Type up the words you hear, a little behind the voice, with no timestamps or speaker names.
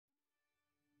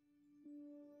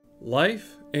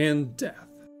Life and death.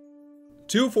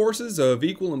 Two forces of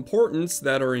equal importance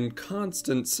that are in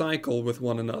constant cycle with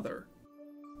one another.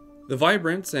 The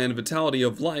vibrance and vitality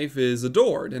of life is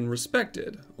adored and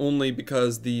respected, only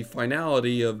because the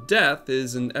finality of death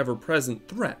is an ever-present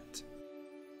threat.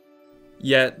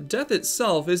 Yet, death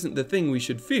itself isn't the thing we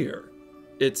should fear.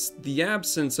 It's the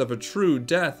absence of a true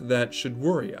death that should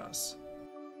worry us.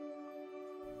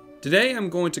 Today I'm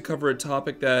going to cover a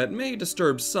topic that may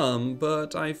disturb some,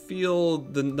 but I feel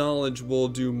the knowledge will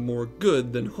do more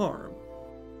good than harm.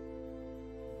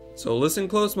 So listen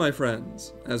close, my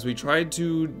friends, as we try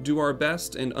to do our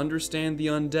best and understand the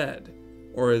undead,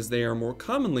 or as they are more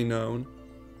commonly known,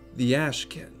 the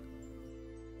Ashkin.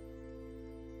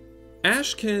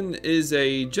 Ashkin is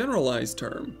a generalized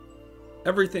term.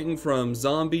 Everything from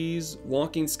zombies,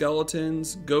 walking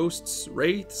skeletons, ghosts,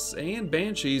 wraiths, and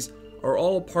banshees are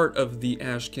all part of the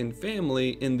Ashkin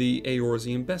family in the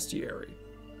Eorzean bestiary.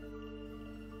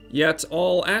 Yet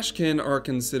all Ashkin are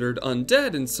considered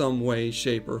undead in some way,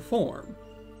 shape, or form.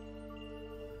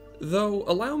 Though,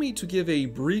 allow me to give a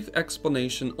brief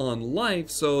explanation on life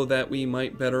so that we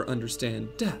might better understand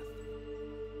death.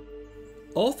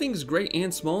 All things great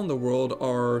and small in the world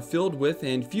are filled with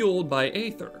and fueled by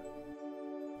aether.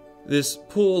 This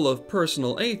pool of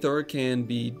personal aether can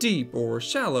be deep or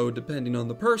shallow depending on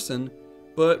the person,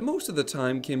 but most of the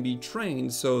time can be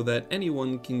trained so that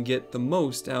anyone can get the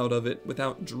most out of it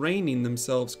without draining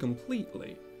themselves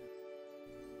completely.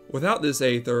 Without this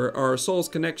aether, our soul's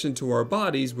connection to our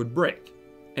bodies would break,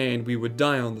 and we would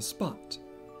die on the spot,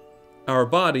 our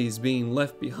bodies being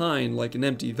left behind like an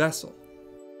empty vessel.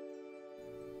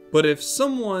 But if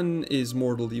someone is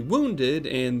mortally wounded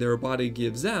and their body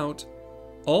gives out,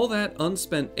 all that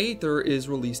unspent aether is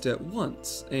released at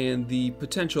once, and the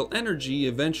potential energy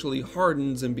eventually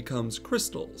hardens and becomes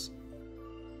crystals.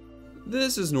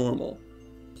 This is normal.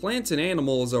 Plants and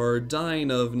animals are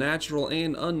dying of natural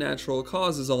and unnatural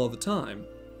causes all the time,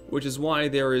 which is why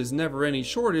there is never any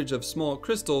shortage of small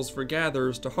crystals for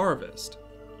gatherers to harvest.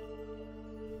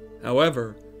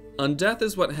 However, undeath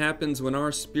is what happens when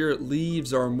our spirit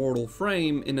leaves our mortal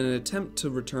frame in an attempt to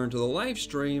return to the life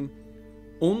stream,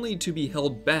 only to be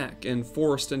held back and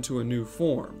forced into a new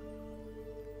form.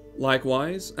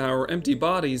 Likewise, our empty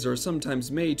bodies are sometimes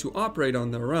made to operate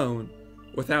on their own,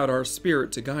 without our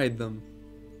spirit to guide them.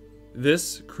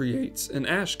 This creates an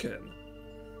Ashkin.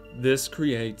 This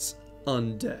creates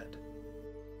undead.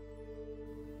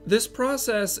 This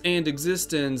process and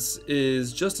existence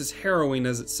is just as harrowing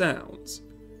as it sounds.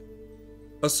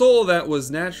 A soul that was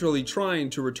naturally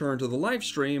trying to return to the life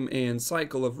stream and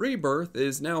cycle of rebirth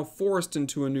is now forced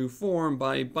into a new form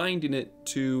by binding it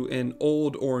to an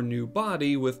old or new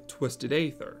body with twisted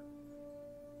aether.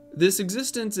 This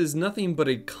existence is nothing but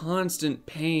a constant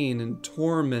pain and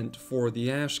torment for the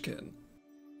Ashkin.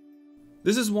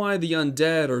 This is why the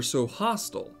undead are so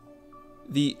hostile.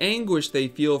 The anguish they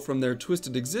feel from their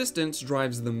twisted existence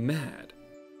drives them mad.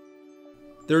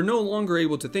 They're no longer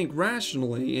able to think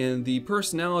rationally, and the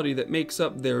personality that makes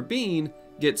up their being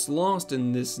gets lost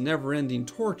in this never-ending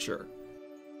torture.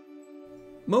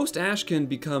 Most Ashkin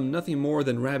become nothing more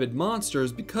than rabid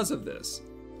monsters because of this,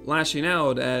 lashing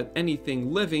out at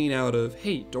anything living out of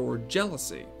hate or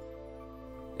jealousy.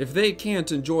 If they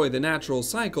can't enjoy the natural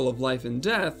cycle of life and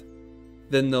death,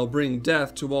 then they'll bring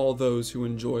death to all those who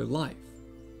enjoy life.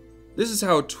 This is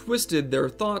how twisted their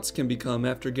thoughts can become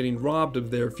after getting robbed of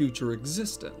their future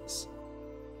existence.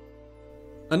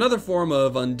 Another form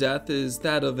of undeath is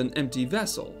that of an empty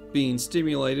vessel, being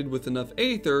stimulated with enough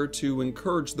aether to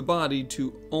encourage the body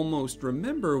to almost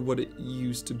remember what it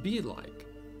used to be like.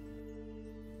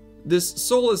 This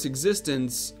soulless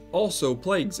existence also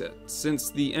plagues it,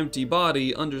 since the empty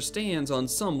body understands on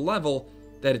some level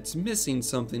that it's missing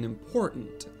something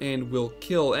important and will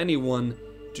kill anyone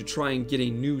to try and get a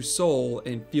new soul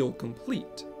and feel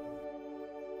complete.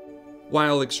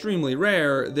 While extremely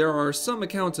rare, there are some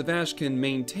accounts of Ashkin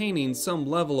maintaining some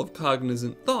level of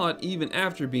cognizant thought even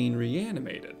after being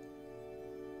reanimated.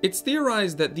 It's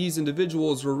theorized that these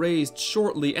individuals were raised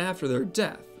shortly after their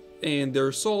death, and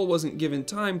their soul wasn't given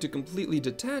time to completely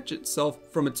detach itself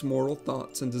from its mortal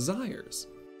thoughts and desires.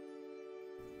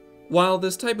 While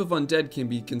this type of undead can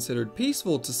be considered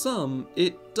peaceful to some,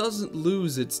 it doesn't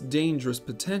lose its dangerous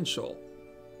potential.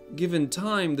 Given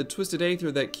time, the twisted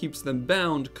aether that keeps them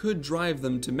bound could drive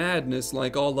them to madness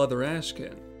like all other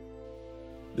Ashkin.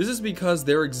 This is because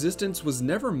their existence was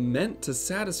never meant to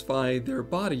satisfy their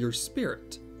body or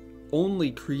spirit, only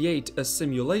create a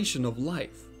simulation of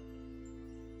life.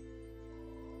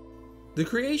 The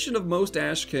creation of most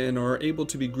Ashkin are able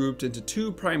to be grouped into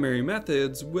two primary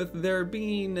methods, with there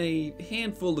being a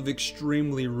handful of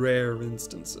extremely rare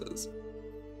instances.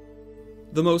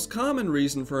 The most common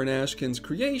reason for an Ashkin's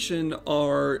creation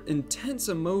are intense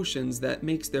emotions that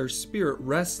makes their spirit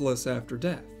restless after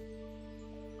death.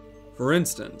 For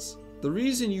instance, the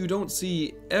reason you don't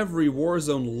see every war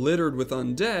zone littered with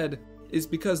undead is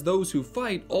because those who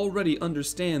fight already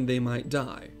understand they might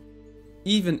die.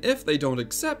 Even if they don't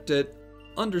accept it,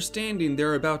 understanding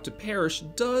they're about to perish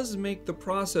does make the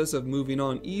process of moving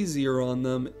on easier on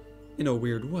them in a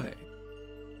weird way.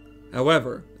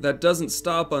 However, that doesn't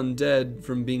stop undead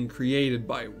from being created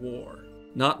by war,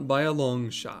 not by a long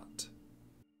shot.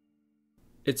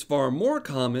 It's far more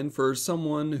common for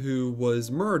someone who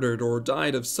was murdered or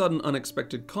died of sudden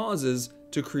unexpected causes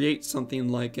to create something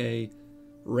like a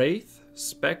wraith,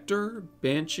 specter,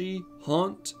 banshee,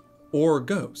 haunt, or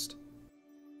ghost.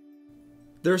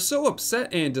 They're so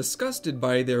upset and disgusted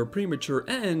by their premature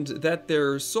end that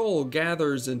their soul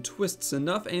gathers and twists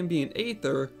enough ambient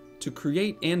aether to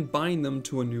create and bind them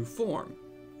to a new form,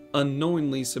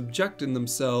 unknowingly subjecting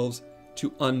themselves to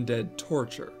undead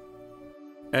torture.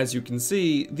 As you can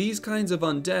see, these kinds of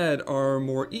undead are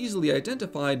more easily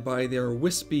identified by their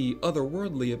wispy,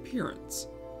 otherworldly appearance.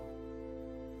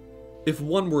 If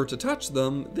one were to touch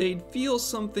them, they'd feel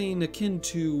something akin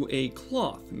to a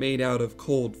cloth made out of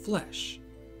cold flesh.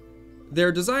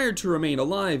 Their desire to remain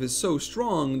alive is so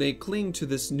strong they cling to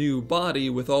this new body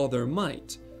with all their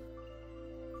might.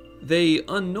 They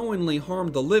unknowingly harm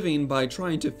the living by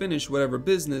trying to finish whatever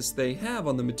business they have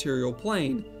on the material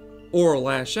plane, or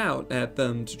lash out at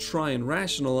them to try and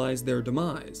rationalize their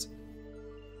demise.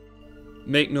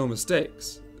 Make no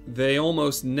mistakes, they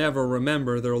almost never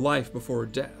remember their life before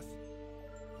death.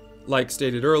 Like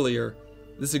stated earlier,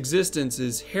 this existence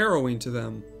is harrowing to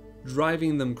them,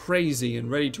 driving them crazy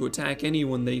and ready to attack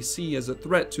anyone they see as a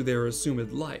threat to their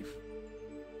assumed life.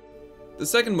 The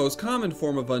second most common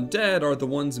form of undead are the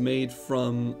ones made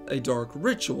from a dark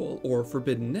ritual or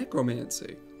forbidden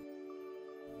necromancy.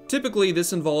 Typically,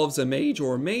 this involves a mage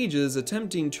or mages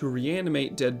attempting to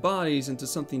reanimate dead bodies into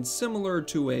something similar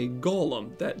to a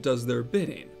golem that does their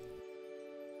bidding.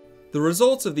 The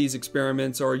results of these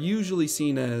experiments are usually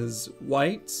seen as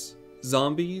wights,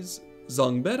 zombies,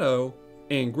 zongbeto,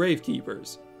 and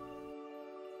gravekeepers.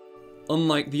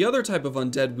 Unlike the other type of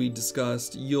undead we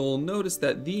discussed, you'll notice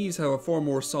that these have a far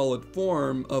more solid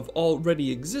form of already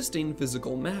existing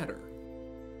physical matter.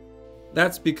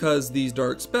 That's because these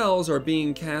dark spells are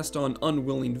being cast on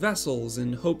unwilling vessels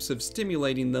in hopes of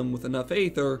stimulating them with enough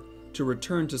aether to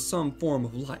return to some form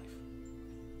of life.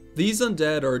 These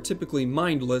undead are typically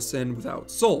mindless and without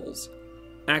souls,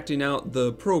 acting out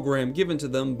the program given to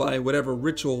them by whatever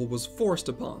ritual was forced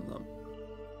upon them.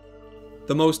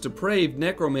 The most depraved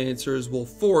necromancers will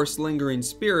force lingering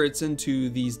spirits into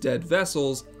these dead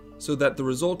vessels so that the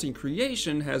resulting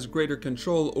creation has greater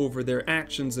control over their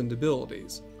actions and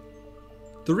abilities.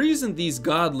 The reason these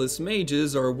godless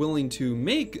mages are willing to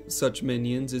make such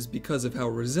minions is because of how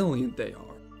resilient they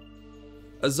are.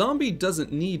 A zombie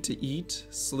doesn't need to eat,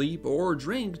 sleep, or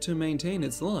drink to maintain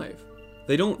its life.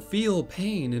 They don't feel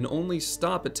pain and only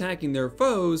stop attacking their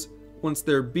foes once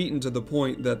they're beaten to the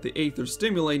point that the aether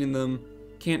stimulating them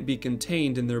can't be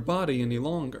contained in their body any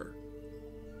longer.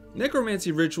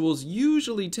 Necromancy rituals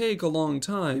usually take a long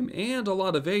time and a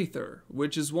lot of aether,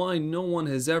 which is why no one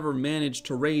has ever managed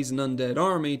to raise an undead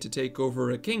army to take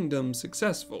over a kingdom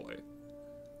successfully.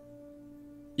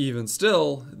 Even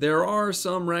still, there are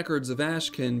some records of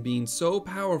Ashkin being so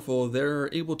powerful they're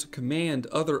able to command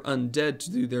other undead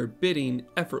to do their bidding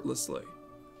effortlessly.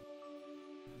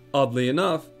 Oddly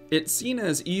enough, it's seen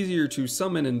as easier to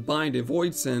summon and bind a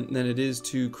void scent than it is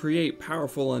to create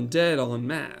powerful undead en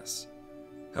masse.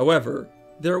 However,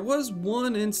 there was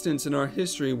one instance in our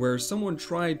history where someone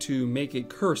tried to make a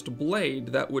cursed blade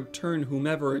that would turn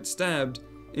whomever it stabbed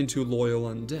into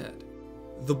loyal undead.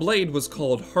 The blade was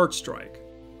called Heartstrike,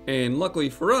 and luckily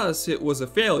for us it was a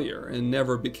failure and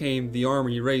never became the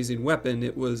army-raising weapon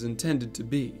it was intended to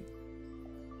be.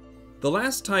 The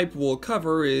last type we'll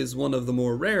cover is one of the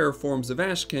more rare forms of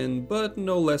Ashkin, but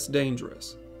no less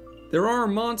dangerous. There are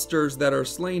monsters that are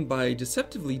slain by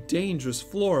deceptively dangerous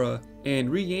flora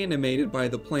and reanimated by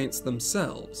the plants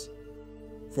themselves.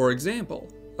 For example,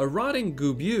 a rotting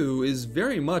gubu is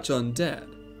very much undead.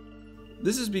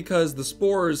 This is because the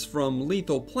spores from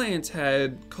lethal plants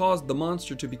had caused the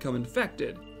monster to become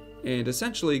infected and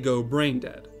essentially go brain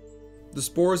dead. The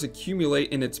spores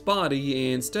accumulate in its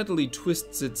body and steadily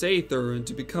twists its aether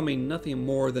into becoming nothing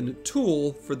more than a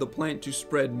tool for the plant to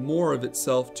spread more of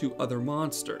itself to other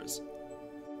monsters.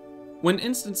 When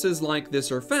instances like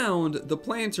this are found, the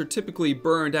plants are typically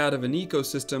burned out of an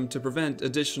ecosystem to prevent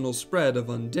additional spread of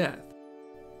undeath.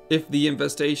 If the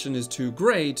infestation is too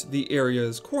great, the area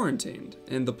is quarantined,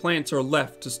 and the plants are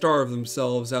left to starve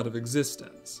themselves out of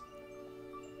existence.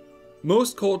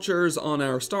 Most cultures on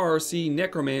our star see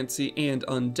necromancy and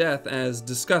undeath as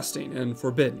disgusting and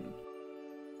forbidden.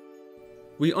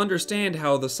 We understand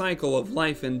how the cycle of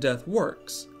life and death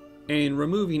works, and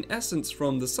removing essence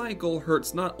from the cycle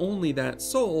hurts not only that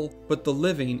soul, but the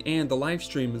living and the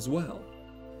lifestream as well.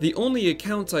 The only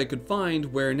accounts I could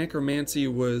find where necromancy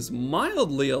was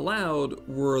mildly allowed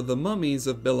were the mummies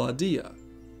of Belladia.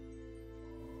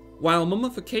 While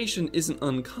mummification isn't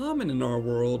uncommon in our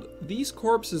world, these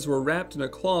corpses were wrapped in a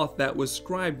cloth that was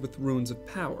scribed with runes of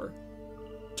power,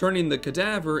 turning the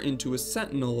cadaver into a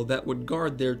sentinel that would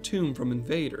guard their tomb from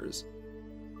invaders.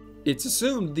 It's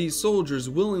assumed these soldiers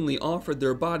willingly offered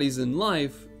their bodies in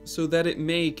life so that it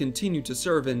may continue to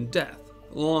serve in death,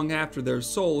 long after their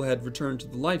soul had returned to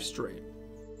the lifestream.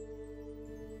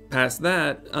 Past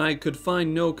that, I could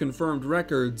find no confirmed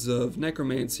records of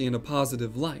necromancy in a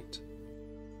positive light.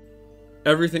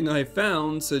 Everything I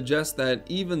found suggests that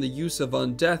even the use of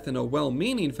undeath in a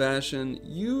well-meaning fashion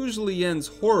usually ends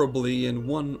horribly in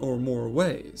one or more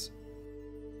ways.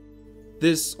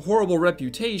 This horrible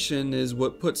reputation is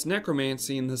what puts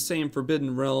necromancy in the same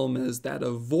forbidden realm as that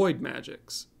of void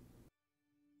magics.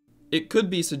 It could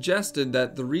be suggested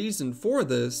that the reason for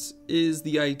this is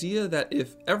the idea that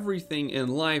if everything in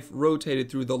life rotated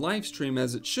through the lifestream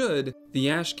as it should, the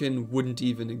Ashkin wouldn't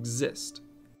even exist.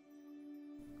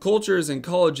 Cultures and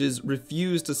colleges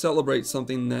refuse to celebrate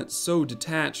something that's so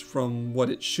detached from what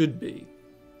it should be.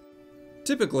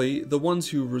 Typically, the ones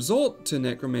who result to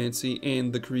necromancy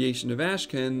and the creation of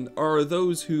Ashkin are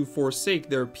those who forsake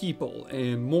their people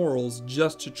and morals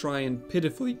just to try and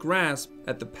pitifully grasp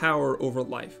at the power over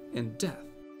life and death.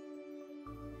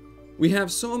 We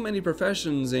have so many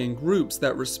professions and groups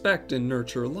that respect and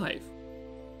nurture life.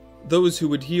 Those who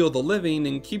would heal the living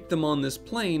and keep them on this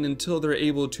plane until they're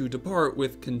able to depart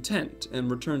with content and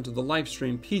return to the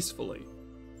lifestream peacefully.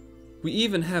 We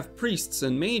even have priests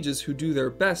and mages who do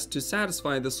their best to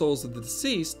satisfy the souls of the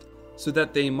deceased so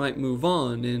that they might move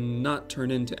on and not turn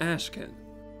into Ashkin.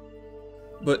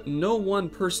 But no one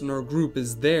person or group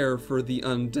is there for the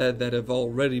undead that have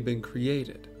already been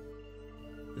created.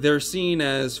 They're seen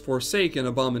as forsaken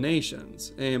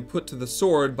abominations and put to the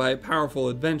sword by powerful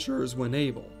adventurers when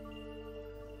able.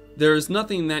 There is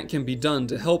nothing that can be done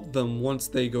to help them once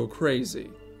they go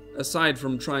crazy, aside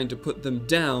from trying to put them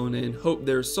down and hope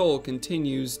their soul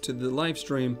continues to the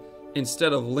lifestream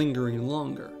instead of lingering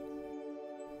longer.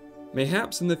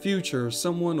 Mayhaps in the future,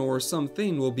 someone or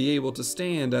something will be able to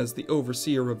stand as the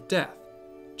overseer of death,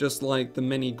 just like the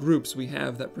many groups we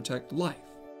have that protect life.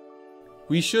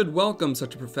 We should welcome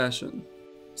such a profession,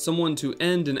 someone to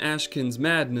end an Ashkin's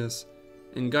madness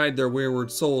and guide their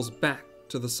wayward souls back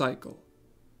to the cycle.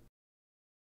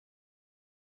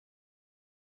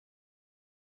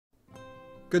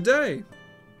 Good day!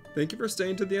 Thank you for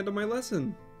staying to the end of my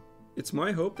lesson. It's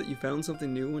my hope that you found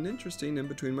something new and interesting in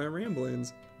between my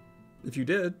ramblings. If you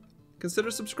did,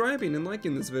 consider subscribing and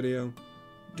liking this video.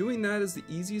 Doing that is the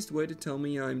easiest way to tell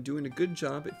me I'm doing a good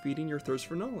job at feeding your thirst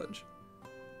for knowledge.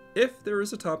 If there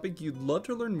is a topic you'd love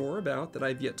to learn more about that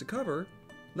I've yet to cover,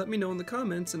 let me know in the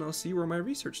comments and I'll see where my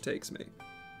research takes me.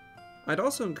 I'd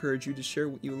also encourage you to share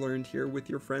what you learned here with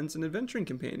your friends and adventuring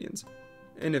companions,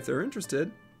 and if they're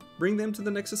interested, bring them to the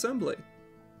next assembly.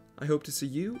 I hope to see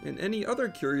you and any other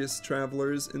curious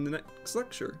travelers in the next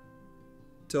lecture.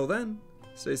 Till then,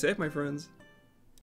 stay safe, my friends.